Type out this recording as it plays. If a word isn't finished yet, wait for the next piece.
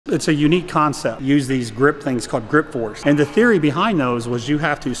It's a unique concept. Use these grip things called grip force. And the theory behind those was you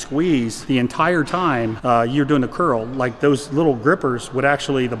have to squeeze the entire time you're doing the curl. Like those little grippers would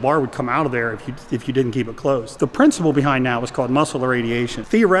actually, the bar would come out of there if you didn't keep it closed. The principle behind that was called muscle irradiation.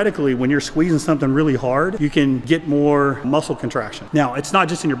 Theoretically, when you're squeezing something really hard, you can get more muscle contraction. Now, it's not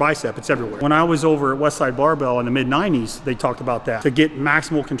just in your bicep, it's everywhere. When I was over at Westside Barbell in the mid-90s, they talked about that. To get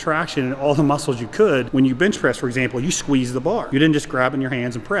maximal contraction in all the muscles you could, when you bench press, for example, you squeeze the bar. You didn't just grab in your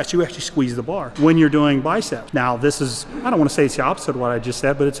hands and press, you actually squeeze the bar when you're doing biceps. Now, this is, I don't want to say it's the opposite of what I just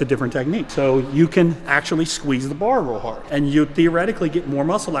said, but it's a different technique. So you can actually squeeze the bar real hard, and you theoretically get more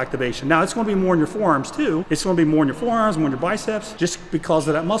muscle activation. Now, it's going to be more in your forearms too. It's going to be more in your forearms, more in your biceps, just because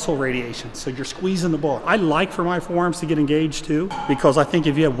of that muscle radiation. So you're squeezing the bar. I like for my forearms to get engaged too, because I think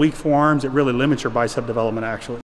if you have weak forearms, it really limits your bicep development actually.